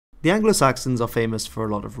The Anglo-Saxons are famous for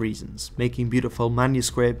a lot of reasons, making beautiful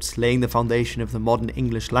manuscripts, laying the foundation of the modern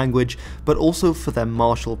English language, but also for their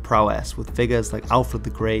martial prowess, with figures like Alfred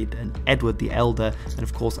the Great and Edward the Elder, and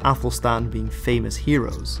of course Athelstan being famous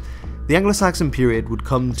heroes. The Anglo-Saxon period would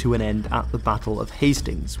come to an end at the Battle of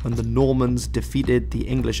Hastings, when the Normans defeated the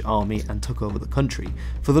English army and took over the country.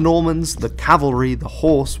 For the Normans, the cavalry, the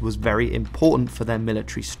horse, was very important for their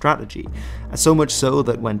military strategy, so much so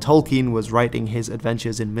that when Tolkien was writing his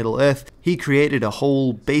adventures in Middle-earth, he created a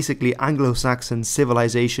whole, basically Anglo-Saxon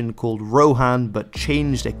civilization called Rohan, but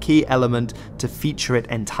changed a key element to feature it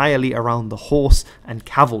entirely around the horse and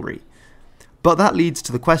cavalry. But that leads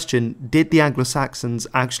to the question, did the Anglo-Saxons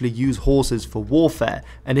actually use horses for warfare,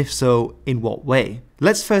 and if so, in what way?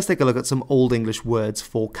 Let's first take a look at some Old English words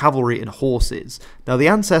for cavalry and horses. Now, the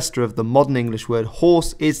ancestor of the modern English word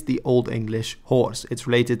horse is the Old English horse. It's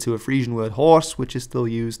related to a Frisian word horse, which is still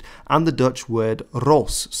used, and the Dutch word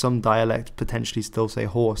ros. Some dialects potentially still say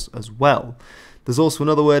horse as well. There's also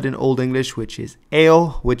another word in Old English which is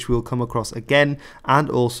eo, which we'll come across again, and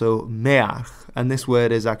also mearch, and this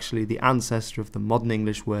word is actually the ancestor of the modern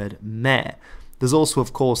English word mare. There's also,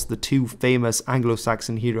 of course, the two famous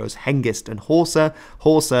Anglo-Saxon heroes Hengist and Horsa.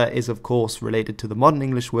 Horsa is, of course, related to the modern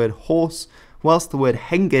English word horse, whilst the word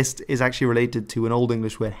Hengist is actually related to an Old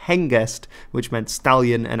English word hengest, which meant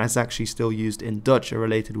stallion, and is actually still used in Dutch, a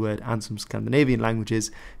related word, and some Scandinavian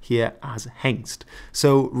languages, here as hengst.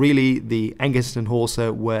 So really, the Hengist and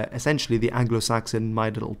Horsa were essentially the Anglo-Saxon My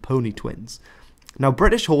Little Pony twins. Now,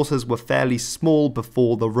 British horses were fairly small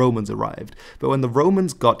before the Romans arrived, but when the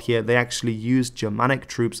Romans got here, they actually used Germanic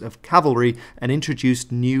troops of cavalry and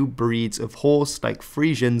introduced new breeds of horse like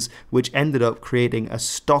Frisians, which ended up creating a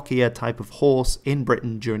stockier type of horse in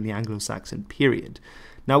Britain during the Anglo-Saxon period.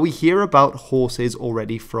 Now, we hear about horses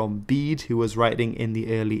already from Bede, who was writing in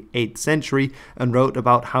the early 8th century and wrote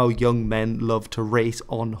about how young men loved to race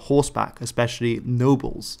on horseback, especially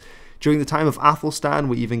nobles. During the time of Athelstan,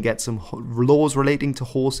 we even get some laws relating to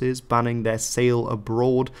horses, banning their sale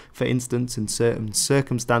abroad, for instance, in certain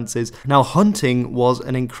circumstances. Now, hunting was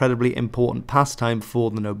an incredibly important pastime for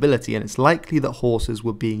the nobility, and it's likely that horses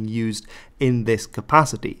were being used in this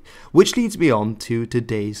capacity, which leads me on to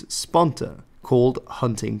today's sponsor, called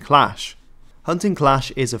Hunting Clash. Hunting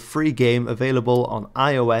Clash is a free game available on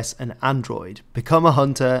iOS and Android. Become a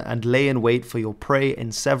hunter and lay in wait for your prey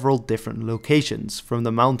in several different locations, from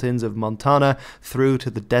the mountains of Montana through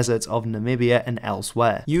to the deserts of Namibia and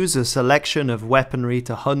elsewhere. Use a selection of weaponry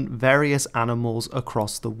to hunt various animals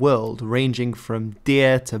across the world, ranging from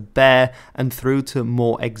deer to bear and through to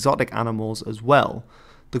more exotic animals as well.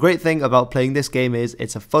 The great thing about playing this game is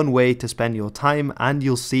it's a fun way to spend your time, and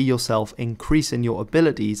you'll see yourself increase in your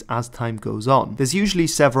abilities as time goes on. There's usually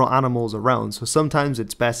several animals around, so sometimes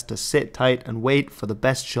it's best to sit tight and wait for the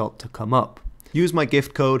best shot to come up. Use my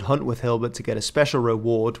gift code HuntWithHilbert to get a special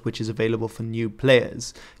reward which is available for new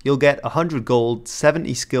players. You'll get 100 gold,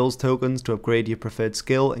 70 skills tokens to upgrade your preferred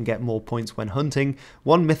skill and get more points when hunting,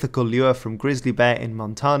 1 mythical lure from grizzly bear in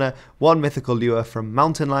Montana, 1 mythical lure from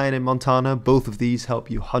mountain lion in Montana. Both of these help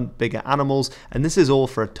you hunt bigger animals, and this is all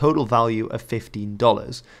for a total value of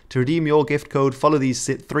 $15. To redeem your gift code, follow these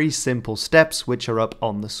 3 simple steps which are up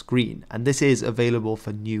on the screen, and this is available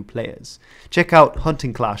for new players. Check out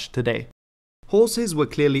Hunting Clash today. Horses were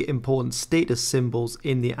clearly important status symbols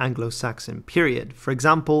in the Anglo-Saxon period. For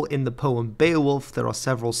example, in the poem Beowulf, there are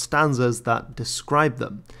several stanzas that describe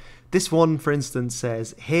them. This one, for instance,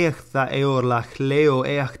 says, Heach tha eorlach leo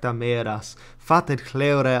eachta meras, fatet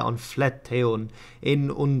chleore on flet teon, in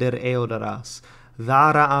under eodaras.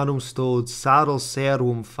 Thara anum stod sadel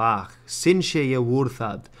serum fach, sinche je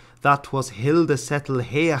wurthad, that was Hilde settle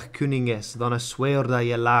heach kuninges, dan a swearda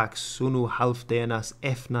je lag sunu halfdenas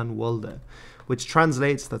efnan wolde. Which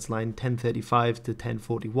translates, that's line 1035 to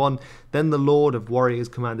 1041, then the Lord of Warriors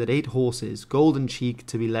commanded 8 horses, golden cheek,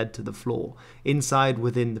 to be led to the floor, inside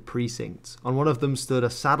within the precincts. On one of them stood a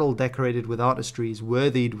saddle decorated with artistries,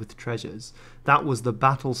 worthied with treasures. That was the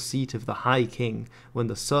battle seat of the High King, when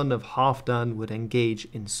the son of Halfdan would engage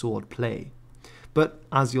in sword play. But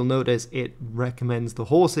as you'll notice, it recommends the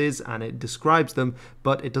horses and it describes them,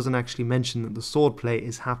 but it doesn't actually mention that the swordplay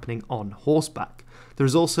is happening on horseback. There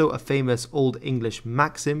is also a famous Old English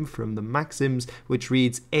maxim from the Maxims, which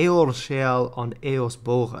reads Eor sheal on eos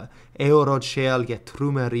boge, eorod sheal get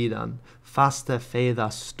trume ridan, faste feda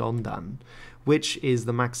stondan, which is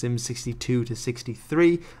the Maxim 62 to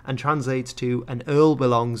 63 and translates to an earl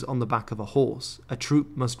belongs on the back of a horse, a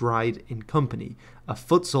troop must ride in company, a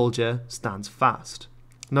foot soldier stands fast.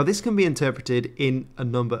 Now this can be interpreted in a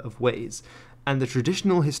number of ways, and the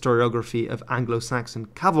traditional historiography of Anglo-Saxon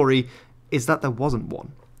cavalry is that there wasn't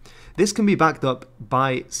one. This can be backed up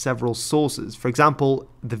by several sources. For example,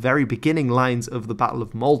 the very beginning lines of the Battle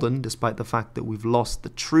of Maldon, despite the fact that we've lost the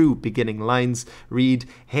true beginning lines, read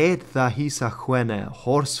Het tha hisa chwene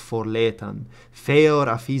horse forletan, feor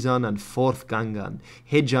afizan and forth gangan,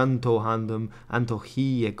 hijan to handum and to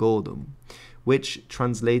hi egodum, which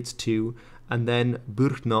translates to, and then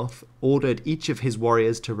Byrhtnoth ordered each of his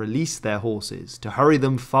warriors to release their horses, to hurry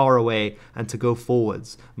them far away, and to go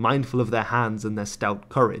forwards, mindful of their hands and their stout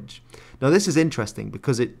courage. Now this is interesting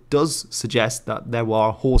because it does suggest that there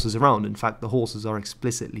were horses around. In fact, the horses are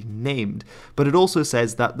explicitly named. But it also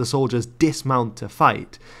says that the soldiers dismount to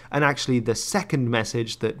fight. And actually the second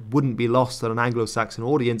message that wouldn't be lost on an Anglo-Saxon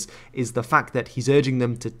audience is the fact that he's urging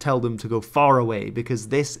them to tell them to go far away, because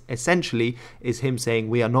this essentially is him saying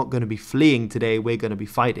we are not going to be fleeing today, we're going to be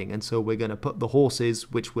fighting. And so we're going to put the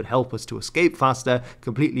horses, which would help us to escape faster,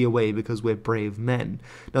 completely away because we're brave men.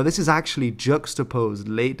 Now this is actually juxtaposed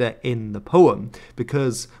later in the poem,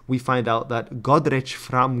 because we find out that Godrich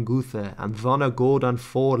fram Guthe and Vonna Godan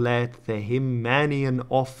forlet the him manian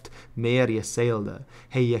oft mer yeseilde,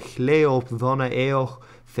 he jechleop Vonna eoch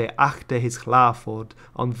the achte his chlaford,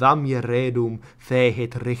 on tham je redum the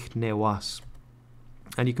het richtne was.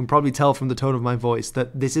 And you can probably tell from the tone of my voice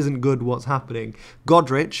that this isn't good what's happening.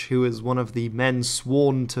 Godrich, who is one of the men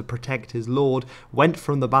sworn to protect his lord, went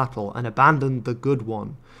from the battle and abandoned the good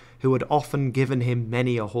one, who had often given him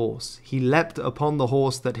many a horse. He leapt upon the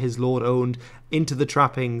horse that his lord owned into the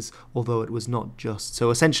trappings, although it was not just.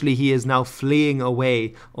 So essentially he is now fleeing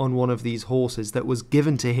away on one of these horses that was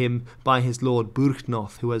given to him by his lord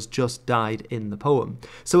Byrhtnoth, who has just died in the poem.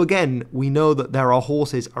 So again, we know that there are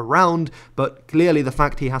horses around, but clearly the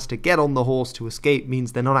fact he has to get on the horse to escape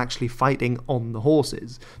means they're not actually fighting on the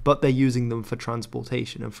horses, but they're using them for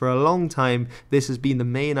transportation. And for a long time, this has been the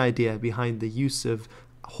main idea behind the use of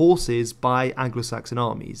horses by Anglo-Saxon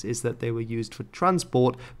armies, is that they were used for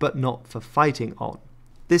transport but not for fighting on.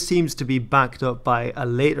 This seems to be backed up by a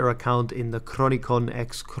later account in the Chronicon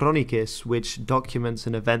ex Chronicis, which documents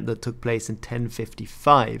an event that took place in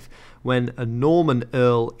 1055, when a Norman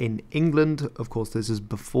earl in England, of course this is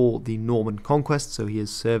before the Norman Conquest, so he is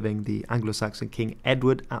serving the Anglo-Saxon King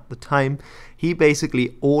Edward at the time, he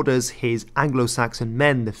basically orders his Anglo-Saxon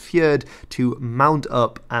men, the Fyrd, to mount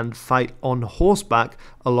up and fight on horseback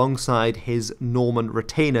alongside his Norman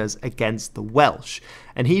retainers against the Welsh.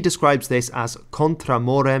 And he describes this as contra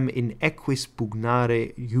morem in equis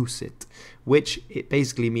pugnare usit, which it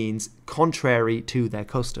basically means contrary to their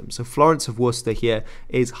custom. So Florence of Worcester here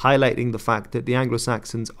is highlighting the fact that the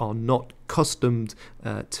Anglo-Saxons are not accustomed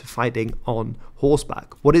to fighting on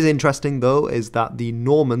horseback. What is interesting though is that the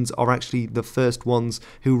Normans are actually the first ones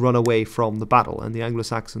who run away from the battle, and the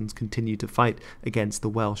Anglo-Saxons continue to fight against the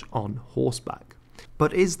Welsh on horseback.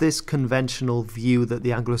 But is this conventional view that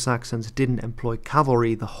the Anglo-Saxons didn't employ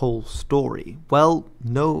cavalry the whole story? Well,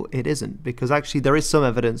 no, it isn't, because actually there is some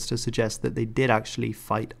evidence to suggest that they did actually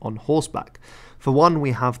fight on horseback. For one,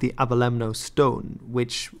 we have the Aberlemno stone,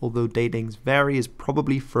 which, although datings vary, is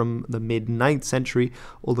probably from the mid-9th century,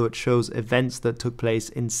 although it shows events that took place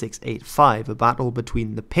in 685, a battle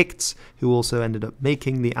between the Picts, who also ended up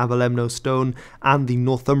making the Aberlemno stone, and the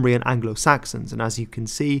Northumbrian Anglo-Saxons, and as you can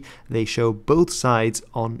see, they show both sides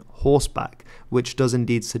on horseback, which does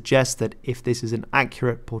indeed suggest that if this is an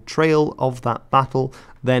accurate portrayal of that battle,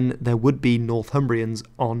 then there would be Northumbrians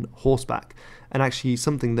on horseback. And actually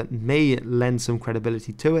something that may lend some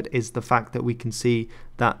credibility to it is the fact that we can see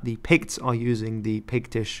that the Picts are using the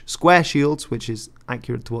Pictish square shields, which is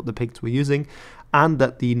accurate to what the Picts were using, and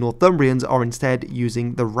that the Northumbrians are instead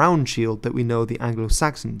using the round shield that we know the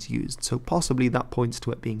Anglo-Saxons used, so possibly that points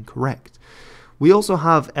to it being correct. We also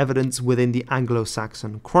have evidence within the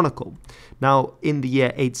Anglo-Saxon Chronicle. Now, in the year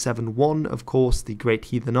 871, of course, the Great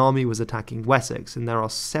Heathen Army was attacking Wessex, and there are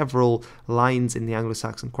several lines in the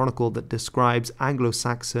Anglo-Saxon Chronicle that describes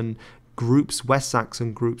Anglo-Saxon groups,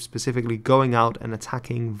 West-Saxon groups specifically, going out and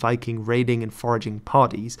attacking Viking raiding and foraging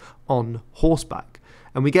parties on horseback.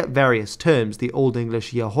 And we get various terms. The Old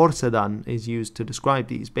English Jehorsedan is used to describe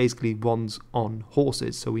these, basically ones on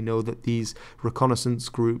horses. So we know that these reconnaissance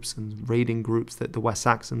groups and raiding groups that the West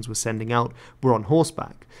Saxons were sending out were on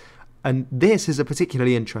horseback. And this is a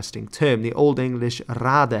particularly interesting term, the Old English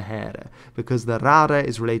radehere, because the rade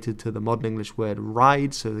is related to the modern English word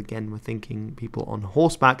ride. So again, we're thinking people on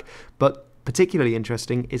horseback, but particularly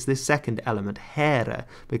interesting is this second element, here,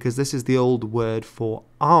 because this is the old word for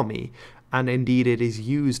army. and indeed it is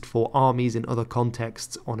used for armies in other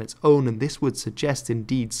contexts on its own, and this would suggest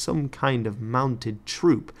indeed some kind of mounted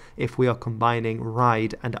troop if we are combining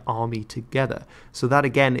ride and army together. So that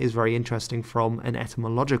again is very interesting from an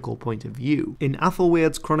etymological point of view. In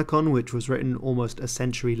Athelweard's Chronicon, which was written almost a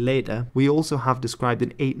century later, we also have described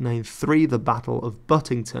in 893 the Battle of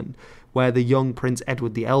Buttington, where the young Prince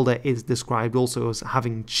Edward the Elder is described also as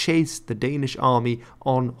having chased the Danish army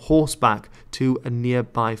on horseback to a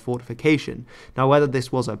nearby fortification. Now, whether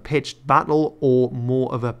this was a pitched battle or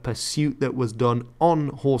more of a pursuit that was done on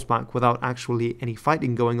horseback without actually any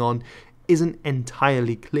fighting going on isn't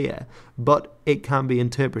entirely clear, but it can be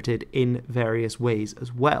interpreted in various ways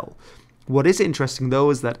as well. What is interesting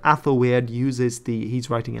though is that Athelweard uses he's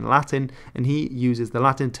writing in Latin, and he uses the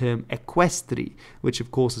Latin term equestri, which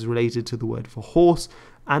of course is related to the word for horse,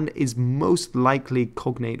 and is most likely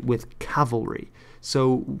cognate with cavalry.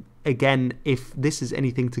 So again, if this is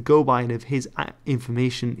anything to go by and if his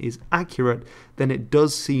information is accurate, then it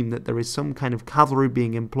does seem that there is some kind of cavalry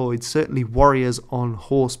being employed, certainly warriors on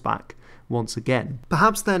horseback. Once again.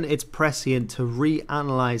 Perhaps then it's prescient to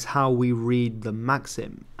reanalyze how we read the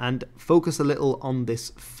maxim and focus a little on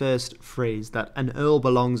this first phrase that an earl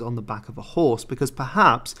belongs on the back of a horse, because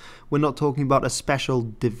perhaps we're not talking about a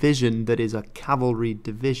special division that is a cavalry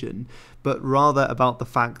division, but rather about the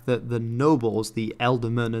fact that the nobles, the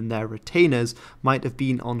ealdormen and their retainers, might have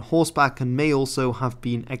been on horseback and may also have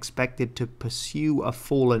been expected to pursue a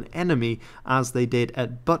fallen enemy as they did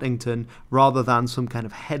at Buttington, rather than some kind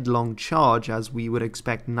of headlong charge as we would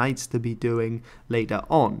expect knights to be doing later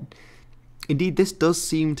on. Indeed, this does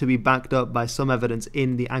seem to be backed up by some evidence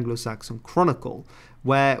in the Anglo-Saxon Chronicle,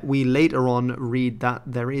 where we later on read that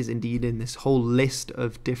there is indeed in this whole list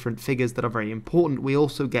of different figures that are very important, we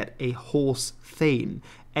also get a horse thane.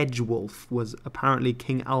 Edgewulf was apparently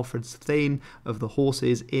King Alfred's thane of the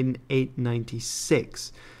horses in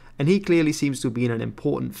 896. And he clearly seems to have been an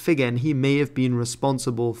important figure, and he may have been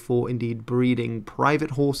responsible for indeed breeding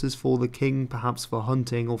private horses for the king, perhaps for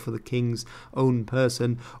hunting or for the king's own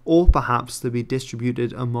person, or perhaps to be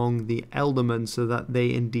distributed among the ealdormen so that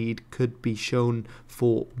they indeed could be shown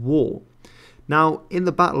for war. Now, in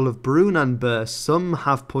the Battle of Brunanburh, some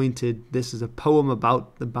have pointed, this is a poem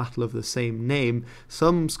about the battle of the same name,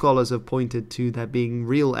 some scholars have pointed to there being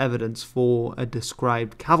real evidence for a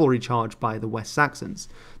described cavalry charge by the West-Saxons.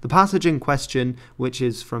 The passage in question, which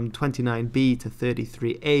is from 29b to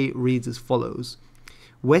 33a, reads as follows.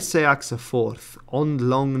 Wesse-axe forth, on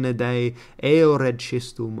long nedei, eored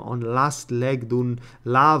chistum, on last legdun,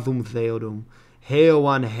 lavum theodum,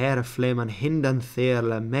 Heoan herfleman hindan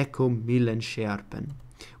therle mecum milen scherpen,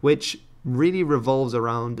 which really revolves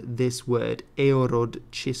around this word, eorod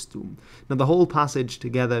chistum. Now the whole passage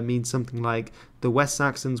together means something like, the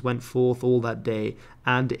West-Saxons went forth all that day,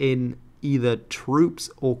 and in either troops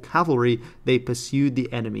or cavalry they pursued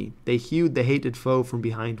the enemy. They hewed the hated foe from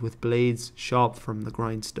behind with blades sharp from the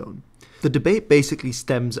grindstone. The debate basically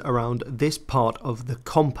stems around this part of the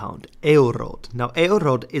compound, eorod. Now,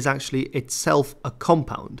 eorod is actually itself a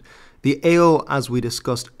compound. The eo, as we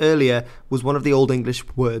discussed earlier, was one of the Old English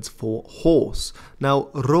words for horse. Now,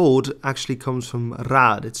 rod actually comes from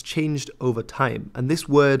rad. It's changed over time, and this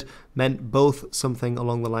word meant both something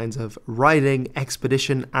along the lines of riding,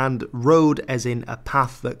 expedition, and road as in a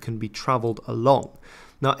path that can be travelled along.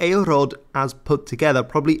 Now, eorod, as put together,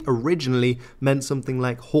 probably originally meant something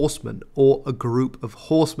like horsemen or a group of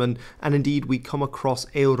horsemen, and indeed we come across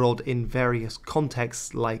eorod in various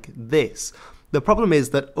contexts like this. The problem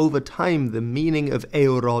is that over time the meaning of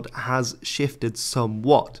eorod has shifted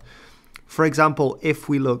somewhat. For example, if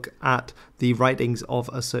we look at the writings of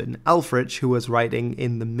a certain Alfred who was writing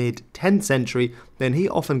in the mid-10th century, then he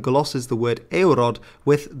often glosses the word eorod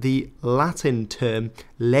with the Latin term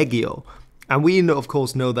legio. And we, of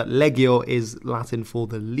course, know that legio is Latin for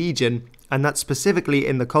the legion, and that's specifically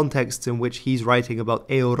in the contexts in which he's writing about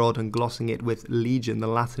eorod and glossing it with legion, the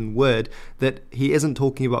Latin word, that he isn't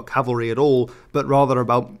talking about cavalry at all, but rather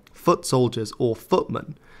about foot soldiers or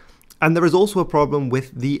footmen. And there is also a problem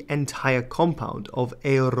with the entire compound of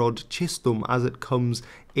eorod chistum as it comes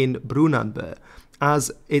in Brunanburh,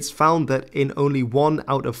 as it's found that in only 1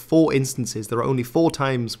 out of 4 instances, there are only 4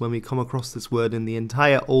 times when we come across this word in the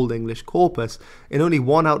entire Old English corpus, in only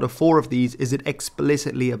 1 out of 4 of these is it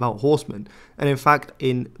explicitly about horsemen. And in fact,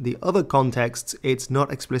 in the other contexts, it's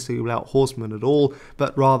not explicitly about horsemen at all,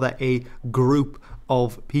 but rather a group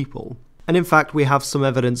of people. And in fact, we have some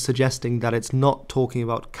evidence suggesting that it's not talking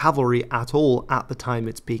about cavalry at all at the time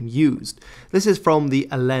it's being used. This is from the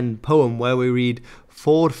Elen poem, where we read,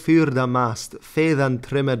 For fyrda mast, fedan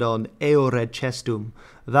trimedon eored chestum,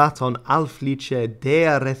 that on Alfliche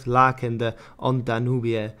deareth lakende on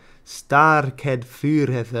Danubie, starked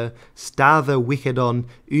fyrethe, stave wickedon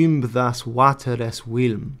thas wateres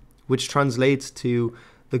wilm, which translates to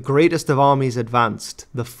the greatest of armies advanced,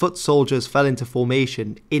 the foot soldiers fell into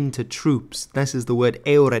formation, into troops. This is the word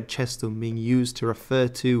eored chestum being used to refer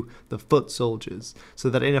to the foot soldiers, so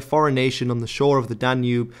that in a foreign nation on the shore of the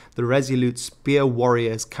Danube, the resolute spear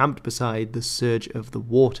warriors camped beside the surge of the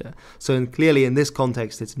water. So clearly in this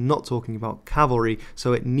context it's not talking about cavalry,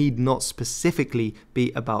 so it need not specifically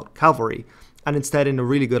be about cavalry. And instead, in a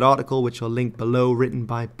really good article, which I'll link below, written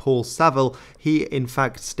by Paul Saville, he in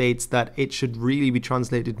fact states that it should really be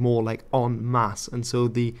translated more like en masse. And so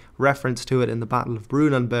the reference to it in the Battle of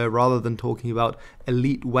Brunanburh, rather than talking about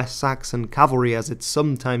elite West-Saxon cavalry as it's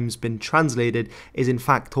sometimes been translated, is in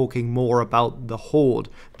fact talking more about the horde,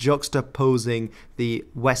 juxtaposing the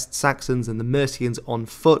West-Saxons and the Mercians on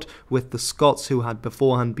foot with the Scots who had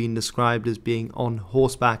beforehand been described as being on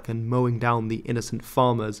horseback and mowing down the innocent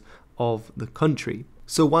farmers of the country.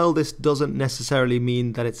 So while this doesn't necessarily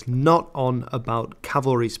mean that it's not on about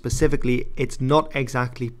cavalry specifically, it's not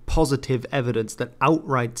exactly positive evidence that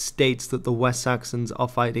outright states that the West Saxons are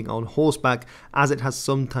fighting on horseback, as it has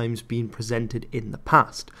sometimes been presented in the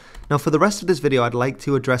past. Now for the rest of this video, I'd like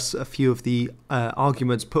to address a few of the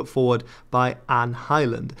arguments put forward by Anne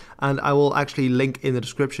Hyland, and I will actually link in the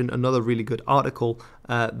description another really good article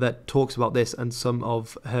that talks about this and some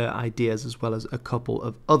of her ideas, as well as a couple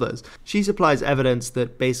of others. She supplies evidence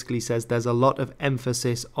that basically says there's a lot of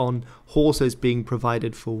emphasis on horses being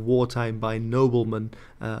provided for wartime by noblemen,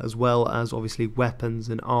 as well as obviously weapons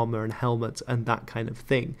and armor and helmets and that kind of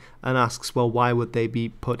thing, and asks, well, why would they be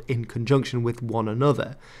put in conjunction with one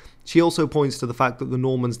another? She also points to the fact that the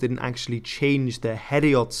Normans didn't actually change their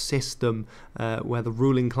heriot system, where the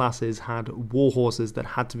ruling classes had war horses that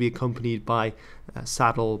had to be accompanied by a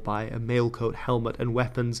saddle, by a mailcoat, helmet and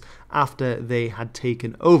weapons after they had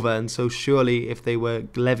taken over. And so surely if they were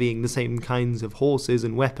levying the same kinds of horses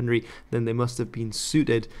and weaponry, then they must have been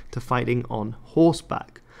suited to fighting on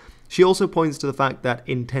horseback. She also points to the fact that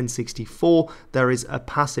in 1064 there is a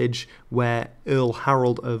passage where Earl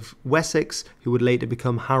Harold of Wessex, who would later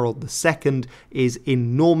become Harold II, is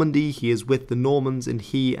in Normandy. He is with the Normans, and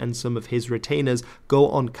he and some of his retainers go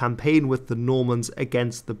on campaign with the Normans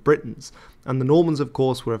against the Britons. And the Normans, of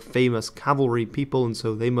course, were a famous cavalry people, and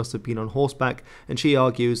so they must have been on horseback, and she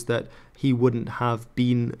argues that he wouldn't have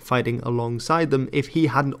been fighting alongside them if he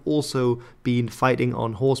hadn't also been fighting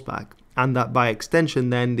on horseback. And that by extension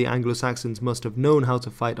then the Anglo-Saxons must have known how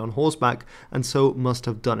to fight on horseback, and so must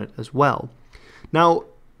have done it as well. Now,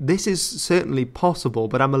 this is certainly possible,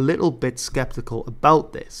 but I'm a little bit skeptical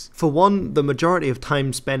about this. For one, the majority of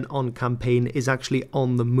time spent on campaign is actually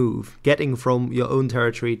on the move, getting from your own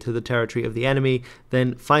territory to the territory of the enemy,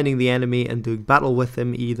 then finding the enemy and doing battle with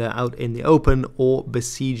them either out in the open or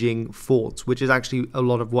besieging forts, which is actually a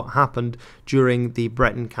lot of what happened during the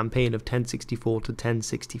Breton campaign of 1064 to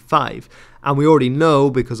 1065. And we already know,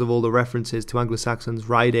 because of all the references to Anglo-Saxons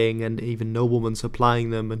riding and even noblemen supplying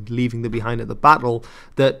them and leaving them behind at the battle,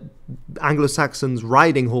 that Anglo-Saxons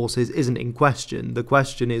riding horses isn't in question. The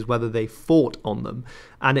question is whether they fought on them.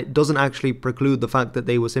 And it doesn't actually preclude the fact that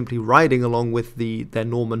they were simply riding along with their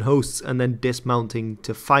Norman hosts and then dismounting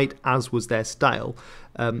to fight, as was their style.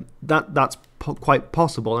 That's quite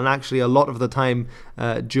possible, and actually a lot of the time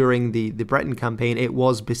during the Breton campaign it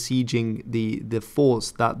was besieging the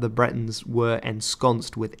forts that the Bretons were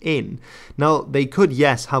ensconced within. Now they could,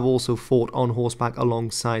 yes, have also fought on horseback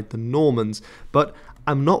alongside the Normans, but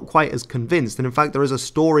I'm not quite as convinced. And in fact there is a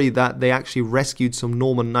story that they actually rescued some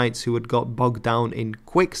Norman knights who had got bogged down in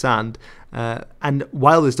quicksand, and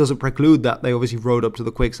while this doesn't preclude that they obviously rode up to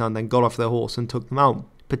the quicksand, then got off their horse and took them out,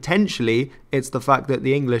 potentially it's the fact that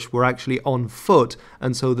the English were actually on foot,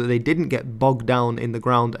 and so that they didn't get bogged down in the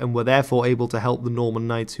ground and were therefore able to help the Norman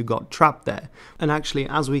knights who got trapped there. And actually,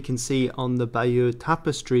 as we can see on the Bayeux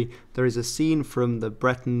tapestry, there is a scene from the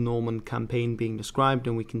Breton-Norman campaign being described,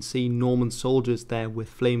 and we can see Norman soldiers there with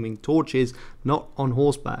flaming torches, not on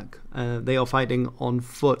horseback. They are fighting on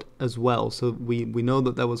foot as well, so we know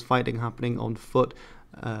that there was fighting happening on foot,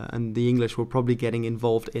 and the English were probably getting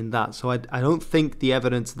involved in that. So I don't think the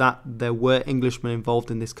evidence that there were Englishmen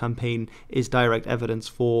involved in this campaign is direct evidence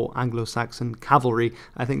for Anglo-Saxon cavalry.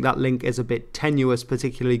 I think that link is a bit tenuous,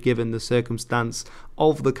 particularly given the circumstance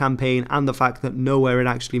of the campaign and the fact that nowhere it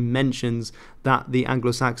actually mentions that the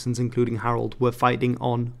Anglo-Saxons, including Harold, were fighting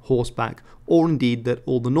on horseback or indeed that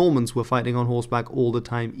all the Normans were fighting on horseback all the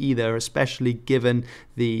time either, especially given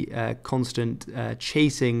the constant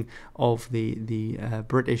chasing of the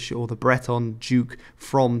British or the Breton Duke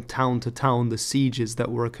from town to town. The sieges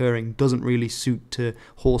that were occurring doesn't really suit to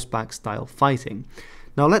horseback style fighting.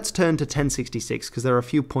 Now let's turn to 1066 because there are a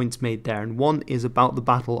few points made there, and one is about the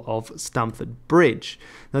Battle of Stamford Bridge.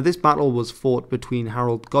 Now this battle was fought between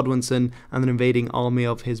Harold Godwinson and an invading army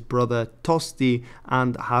of his brother Tosti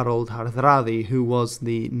and Harald Hardradi, who was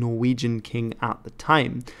the Norwegian king at the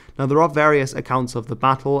time. Now there are various accounts of the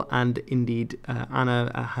battle, and indeed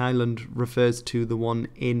Anna Hyland refers to the one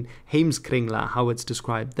in Heimskringla, how it's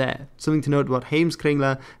described there. Something to note about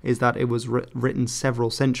Heimskringla is that it was written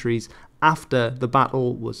several centuries after the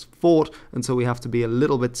battle was fought, and so we have to be a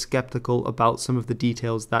little bit skeptical about some of the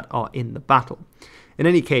details that are in the battle. In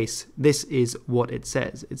any case, this is what it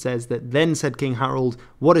says. It says that, "Then said King Harold,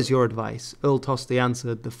 'What is your advice?' Earl Tosti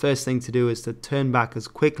answered, 'The first thing to do is to turn back as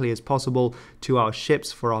quickly as possible to our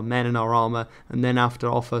ships for our men and our armour, and then after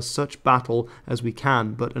offer such battle as we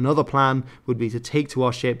can. But another plan would be to take to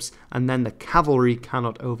our ships, and then the cavalry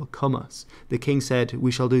cannot overcome us.' The king said,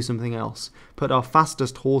 'We shall do something else. Put our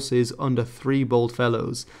fastest horses under 3 bold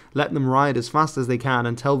fellows. Let them ride as fast as they can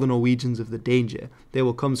and tell the Norwegians of the danger. They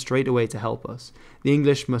will come straight away to help us. The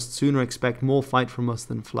English must sooner expect more fight from us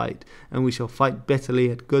than flight, and we shall fight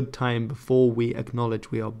bitterly at good time before we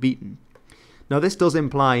acknowledge we are beaten.'" Now this does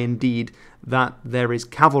imply indeed that there is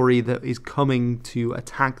cavalry that is coming to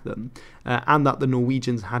attack them, and that the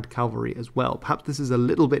Norwegians had cavalry as well. Perhaps this is a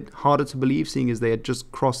little bit harder to believe, seeing as they had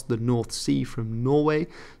just crossed the North Sea from Norway,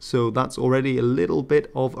 so that's already a little bit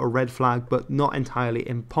of a red flag, but not entirely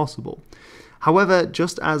impossible. However,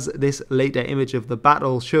 just as this later image of the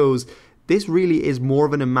battle shows, this really is more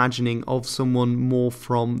of an imagining of someone more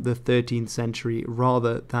from the 13th century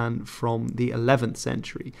rather than from the 11th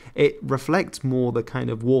century. It reflects more the kind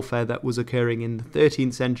of warfare that was occurring in the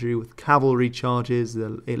 13th century with cavalry charges.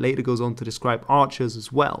 It later goes on to describe archers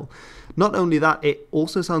as well. Not only that, it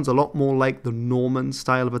also sounds a lot more like the Norman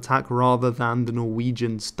style of attack rather than the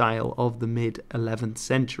Norwegian style of the mid-11th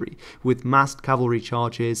century, with massed cavalry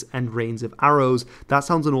charges and rains of arrows. That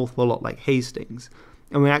sounds an awful lot like Hastings.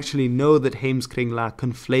 And we actually know that Heimskringla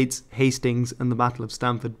conflates Hastings and the Battle of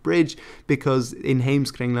Stamford Bridge, because in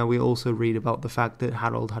Heimskringla we also read about the fact that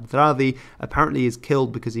Harald Hardradi apparently is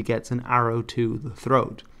killed because he gets an arrow to the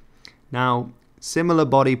throat. Now, similar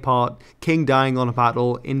body part, king dying on a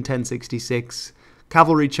battle in 1066,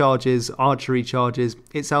 cavalry charges, archery charges.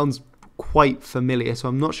 It sounds quite familiar, so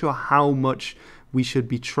I'm not sure how much we should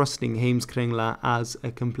be trusting Heimskringla as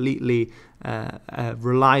a completely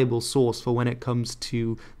reliable source for when it comes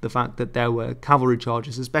to the fact that there were cavalry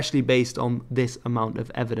charges, especially based on this amount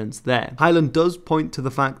of evidence there. Hyland does point to the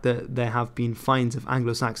fact that there have been finds of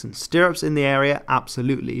Anglo-Saxon stirrups in the area,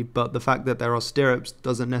 absolutely, but the fact that there are stirrups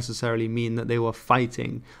doesn't necessarily mean that they were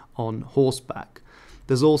fighting on horseback.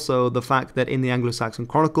 There's also the fact that in the Anglo-Saxon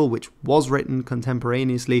Chronicle, which was written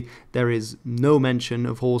contemporaneously, there is no mention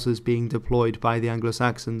of horses being deployed by the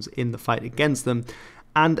Anglo-Saxons in the fight against them,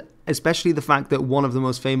 and especially the fact that one of the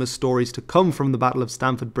most famous stories to come from the Battle of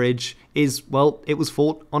Stamford Bridge is, well, it was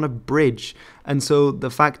fought on a bridge. And so the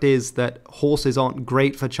fact is that horses aren't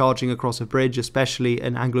great for charging across a bridge, especially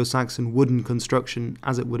an Anglo-Saxon wooden construction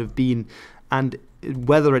as it would have been. And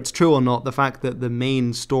whether it's true or not, the fact that the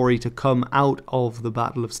main story to come out of the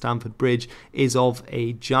Battle of Stamford Bridge is of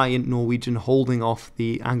a giant Norwegian holding off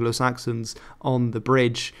the Anglo-Saxons on the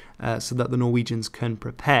bridge so that the Norwegians can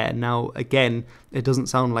prepare. Now, again, it doesn't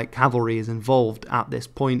sound like cavalry is involved at this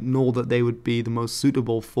point, nor that they would be the most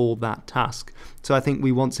suitable for that task. So I think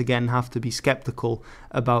we once again have to be skeptical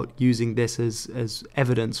about using this as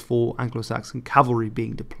evidence for Anglo-Saxon cavalry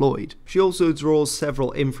being deployed. She also draws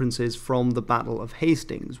several inferences from the Battle of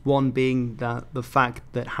Hastings, one being that the fact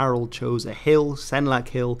that Harold chose a hill, Senlac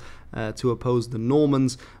Hill, to oppose the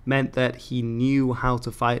Normans meant that he knew how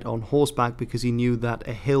to fight on horseback, because he knew that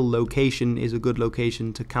a hill location is a good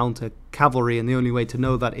location to counter cavalry, and the only way to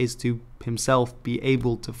know that is to himself be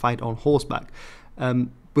able to fight on horseback.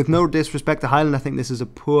 With no disrespect to Highland, I think this is a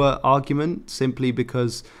poor argument, simply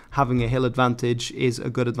because having a hill advantage is a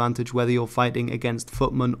good advantage whether you're fighting against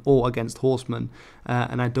footmen or against horsemen.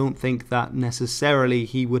 And I don't think that necessarily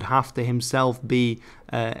he would have to himself be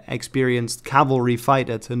experienced cavalry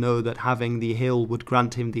fighter to know that having the hill would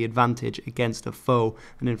grant him the advantage against a foe.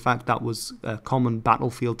 And in fact, that was a common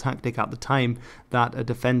battlefield tactic at the time, that a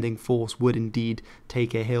defending force would indeed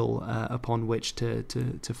take a hill upon which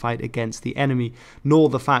to fight against the enemy, nor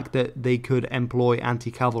the fact that they could employ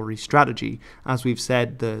anti-cavalry strategy. As we've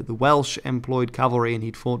said, the the Welsh employed cavalry and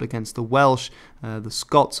he'd fought against the Welsh. The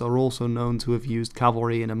Scots are also known to have used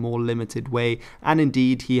cavalry in a more limited way, and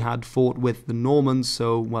indeed he had fought with the Normans,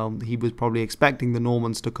 so well, he was probably expecting the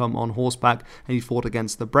Normans to come on horseback, and he fought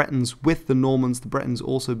against the Bretons with the Normans, the Bretons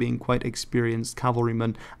also being quite experienced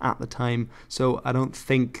cavalrymen at the time. So I don't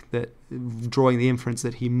think that drawing the inference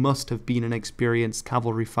that he must have been an experienced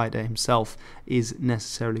cavalry fighter himself is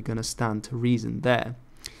necessarily going to stand to reason there.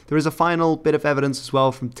 There is a final bit of evidence as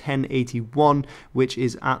well from 1081, which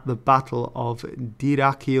is at the Battle of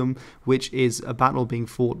Dyrrhachium, which is a battle being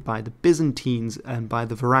fought by the Byzantines and by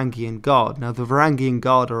the Varangian Guard. Now, the Varangian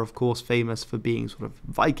Guard are, of course, famous for being sort of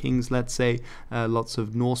Vikings, let's say, lots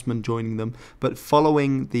of Norsemen joining them. But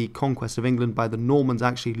following the conquest of England by the Normans,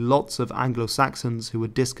 actually lots of Anglo-Saxons who were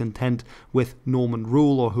discontent with Norman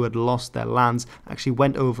rule or who had lost their lands actually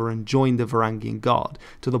went over and joined the Varangian Guard,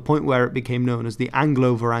 to the point where it became known as the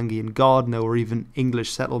Anglo-Varangian Guard. And there were even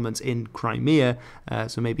English settlements in Crimea,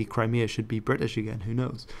 so maybe Crimea should be British again, who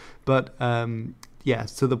knows. But yeah,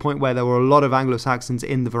 to the point where there were a lot of Anglo-Saxons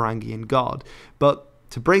in the Varangian Guard. But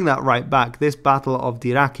to bring that right back, this Battle of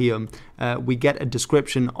Dyrrhachium, we get a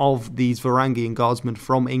description of these Varangian guardsmen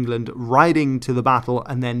from England riding to the battle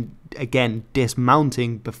and then again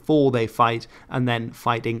dismounting before they fight and then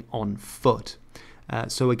fighting on foot.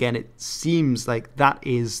 So again, it seems like that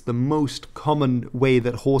is the most common way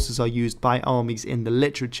that horses are used by armies in the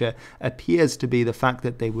literature, appears to be the fact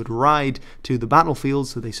that they would ride to the battlefield,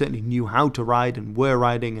 so they certainly knew how to ride and were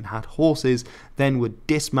riding and had horses, then would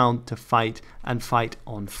dismount to fight and fight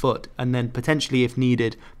on foot, and then potentially, if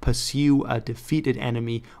needed, pursue a defeated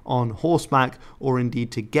enemy on horseback, or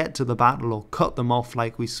indeed to get to the battle or cut them off,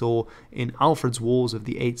 like we saw in Alfred's wars of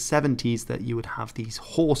the 870s, that you would have these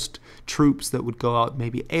horsed troops that would go out,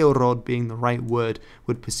 maybe Eorod being the right word,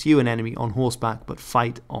 would pursue an enemy on horseback but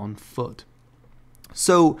fight on foot.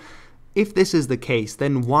 So if this is the case,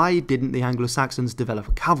 then why didn't the Anglo-Saxons develop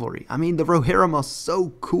a cavalry? I mean, the Rohirrim are so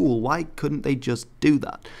cool, why couldn't they just do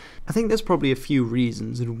that? I think there's probably a few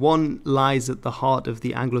reasons, and one lies at the heart of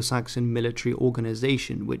the Anglo-Saxon military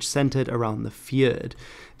organisation, which centred around the fyrd.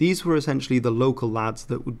 These were essentially the local lads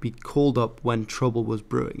that would be called up when trouble was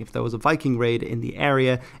brewing. If there was a Viking raid in the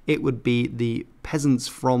area, it would be the peasants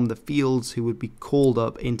from the fields who would be called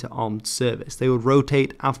up into armed service. They would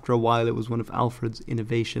rotate. After a while, it was one of Alfred's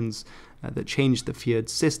innovations that changed the fyrd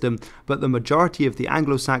system, but the majority of the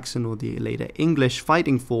Anglo-Saxon or the later English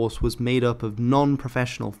fighting force was made up of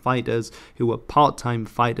non-professional fighters who were part-time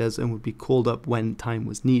fighters and would be called up when time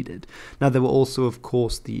was needed. Now, there were also, of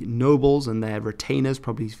course, the nobles and their retainers,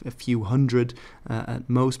 probably a few hundred at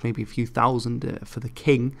most, maybe a few thousand for the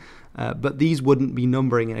king. But these wouldn't be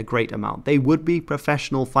numbering in a great amount. They would be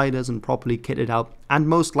professional fighters and properly kitted out, and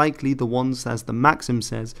most likely the ones, as the maxim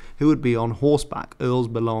says, who would be on horseback. Earls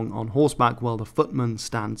belong on horseback while the footman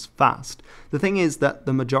stands fast. The thing is that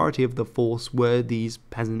the majority of the force were these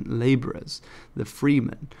peasant labourers, the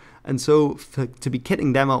freemen. And so to be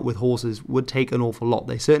kitting them out with horses would take an awful lot.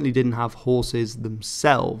 They certainly didn't have horses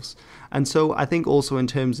themselves. And so I think also in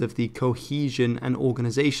terms of the cohesion and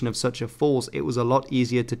organisation of such a force, it was a lot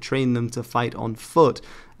easier to train them to fight on foot,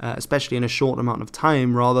 especially in a short amount of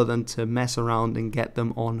time, rather than to mess around and get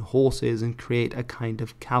them on horses and create a kind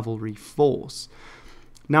of cavalry force.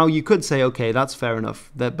 Now, you could say, okay, that's fair enough,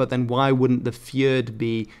 but then why wouldn't the fyrd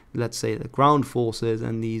be, let's say, the ground forces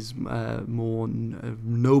and these more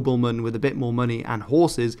noblemen with a bit more money and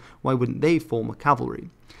horses, why wouldn't they form a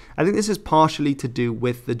cavalry? I think this is partially to do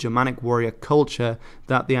with the Germanic warrior culture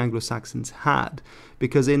that the Anglo-Saxons had,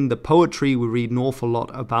 because in the poetry we read an awful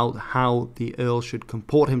lot about how the Earl should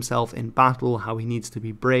comport himself in battle, how he needs to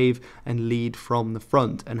be brave and lead from the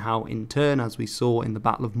front, and how in turn, as we saw in the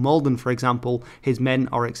Battle of Maldon, for example, his men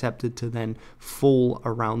are accepted to then fall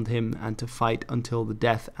around him and to fight until the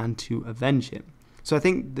death and to avenge him. So I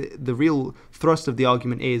think the real thrust of the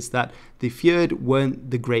argument is that the fyrd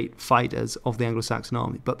weren't the great fighters of the Anglo-Saxon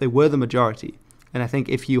army, but they were the majority. And I think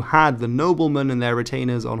if you had the noblemen and their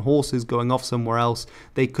retainers on horses going off somewhere else,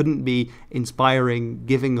 they couldn't be inspiring,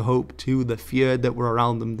 giving hope to the fyrd that were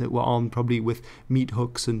around them, that were armed probably with meat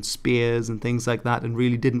hooks and spears and things like that, and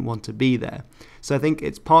really didn't want to be there. So I think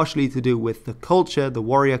it's partially to do with the culture, the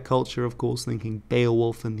warrior culture, of course, thinking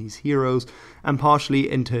Beowulf and these heroes, and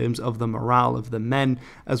partially in terms of the morale of the men,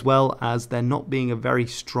 as well as there not being a very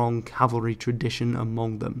strong cavalry tradition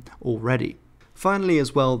among them already. Finally,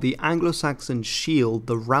 as well, the Anglo-Saxon shield,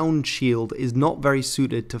 the round shield, is not very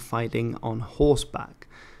suited to fighting on horseback.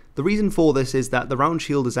 The reason for this is that the round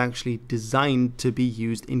shield is actually designed to be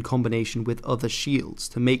used in combination with other shields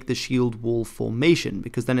to make the shield wall formation,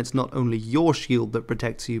 because then it's not only your shield that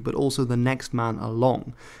protects you but also the next man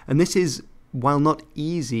along. And this is, while not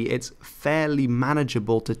easy, it's fairly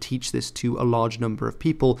manageable to teach this to a large number of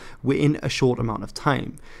people within a short amount of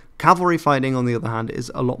time. Cavalry fighting, on the other hand,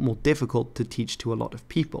 is a lot more difficult to teach to a lot of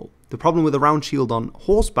people. The problem with a round shield on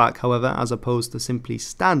horseback, however, as opposed to simply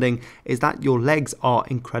standing, is that your legs are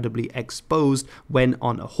incredibly exposed when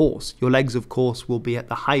on a horse. Your legs, of course, will be at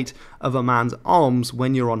the height of a man's arms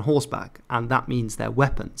when you're on horseback, and that means they're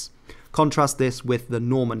weapons. Contrast this with the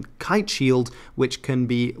Norman kite shield, which can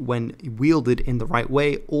be, when wielded in the right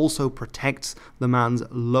way, also protects the man's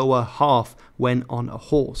lower half when on a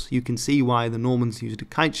horse. You can see why the Normans used a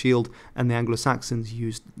kite shield and the Anglo-Saxons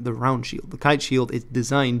used the round shield. The kite shield is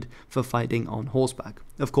designed for fighting on horseback.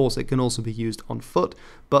 Of course, it can also be used on foot,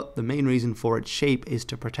 but the main reason for its shape is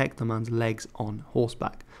to protect the man's legs on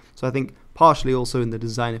horseback. So I think partially also in the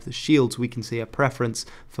design of the shields we can see a preference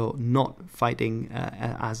for not fighting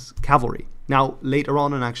as cavalry. Now later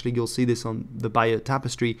on, and actually you'll see this on the Bayeux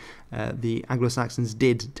tapestry, the Anglo-Saxons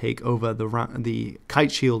did take over the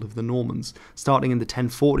kite shield of the Normans, starting in the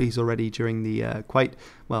 1040s already during the quite,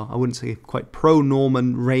 well, I wouldn't say quite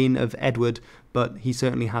pro-Norman reign of Edward, but he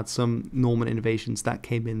certainly had some Norman innovations that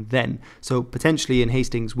came in then. So potentially in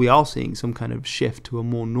Hastings we are seeing some kind of shift to a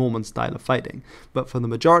more Norman style of fighting. But for the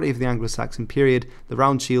majority of the Anglo-Saxon period, the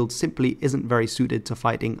round shield simply isn't very suited to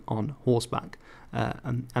fighting on horseback.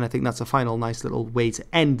 And I think that's a final nice little way to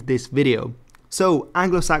end this video. So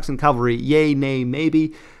Anglo-Saxon cavalry, yay, nay,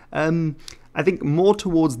 maybe. I think more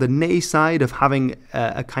towards the nay side of having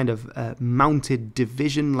a kind of mounted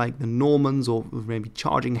division like the Normans, or maybe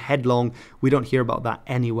charging headlong. We don't hear about that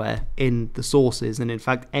anywhere in the sources, and in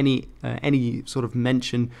fact any sort of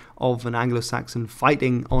mention of an Anglo-Saxon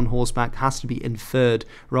fighting on horseback has to be inferred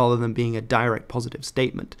rather than being a direct positive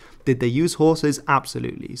statement. Did they use horses?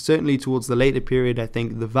 Absolutely. Certainly towards the later period, I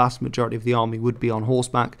think the vast majority of the army would be on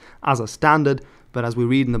horseback as a standard. But as we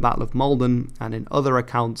read in the Battle of Maldon and in other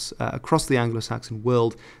accounts across the Anglo-Saxon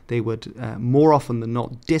world, they would more often than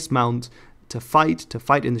not dismount to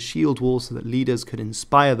fight in the shield wall so that leaders could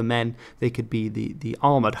inspire the men. They could be the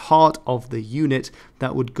armoured heart of the unit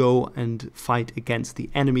that would go and fight against the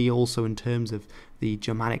enemy, also in terms of the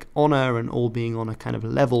Germanic honour and all being on a kind of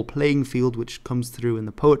level playing field, which comes through in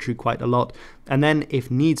the poetry quite a lot. And then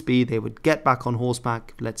if needs be, they would get back on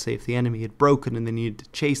horseback. Let's say if the enemy had broken and they needed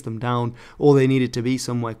to chase them down, or they needed to be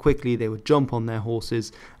somewhere quickly, they would jump on their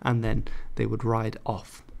horses and then they would ride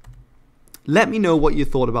off. Let me know what you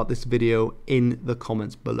thought about this video in the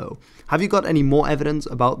comments below. Have you got any more evidence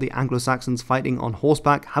about the Anglo-Saxons fighting on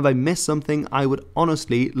horseback? Have I missed something? I would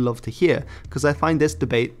honestly love to hear, because I find this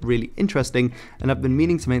debate really interesting, and I've been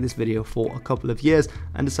meaning to make this video for a couple of years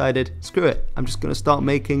and decided, screw it, I'm just going to start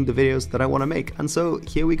making the videos that I want to make. And so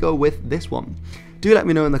here we go with this one. Do let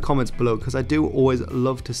me know in the comments below, because I do always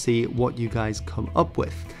love to see what you guys come up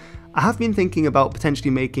with. I have been thinking about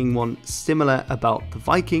potentially making one similar about the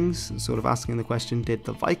Vikings, sort of asking the question, did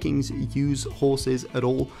the Vikings use horses at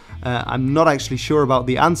all? I'm not actually sure about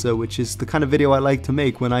the answer, which is the kind of video I like to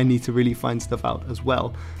make when I need to really find stuff out as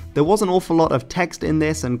well. There was an awful lot of text in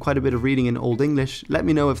this and quite a bit of reading in Old English. Let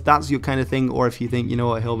me know if that's your kind of thing, or if you think, you know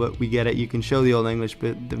what, Hilbert, we get it, you can show the Old English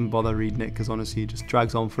but didn't bother reading it because honestly it just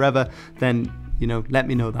drags on forever, then, you know, let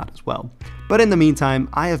me know that as well. But in the meantime,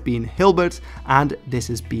 I have been Hilbert, and this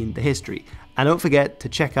has been The History. And don't forget to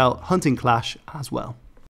check out Hunting Clash as well.